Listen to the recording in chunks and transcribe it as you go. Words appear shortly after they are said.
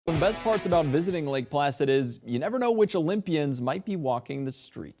The best parts about visiting Lake Placid is you never know which Olympians might be walking the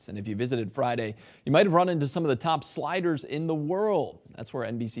streets. And if you visited Friday, you might have run into some of the top sliders in the world. That's where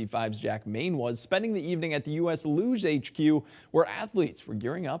NBC5's Jack Main was, spending the evening at the U.S. Luge HQ, where athletes were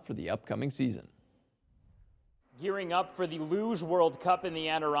gearing up for the upcoming season. Gearing up for the Luge World Cup in the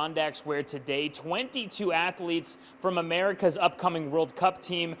Adirondacks, where today 22 athletes from America's upcoming World Cup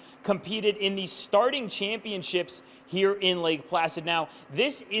team competed in the starting championships here in Lake Placid. Now,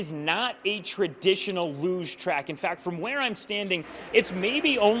 this is not a traditional luge track. In fact, from where I'm standing, it's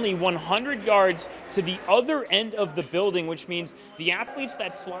maybe only 100 yards to the other end of the building, which means the athletes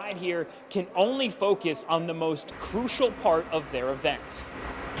that slide here can only focus on the most crucial part of their event.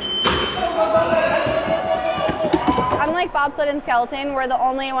 Unlike bobsled and skeleton, we're the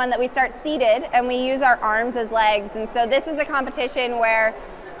only one that we start seated and we use our arms as legs. And so this is a competition where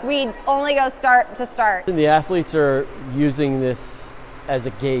we only go start to start. The athletes are using this as a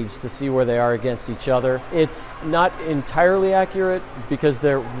gauge to see where they are against each other. It's not entirely accurate because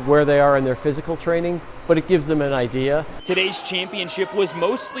they're where they are in their physical training, but it gives them an idea. Today's championship was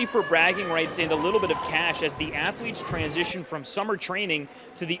mostly for bragging rights and a little bit of cash as the athletes transition from summer training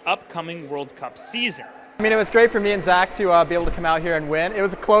to the upcoming World Cup season. I mean, it was great for me and Zach to be able to come out here and win. It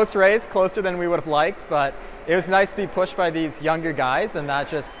was a close race, closer than we would have liked, but it was nice to be pushed by these younger guys, and that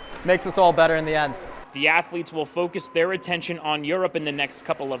just makes us all better in the end. The athletes will focus their attention on Europe in the next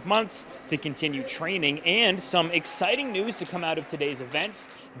couple of months to continue training, and some exciting news to come out of today's events.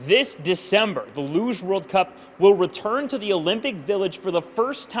 This December, the Luge World Cup will return to the Olympic Village for the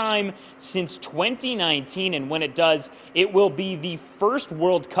first time since 2019, and when it does, it will be the first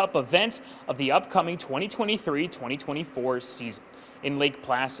World Cup event of the upcoming 2023-2024 season. In Lake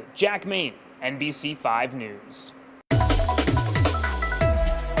Placid, Jack Main, NBC5 News.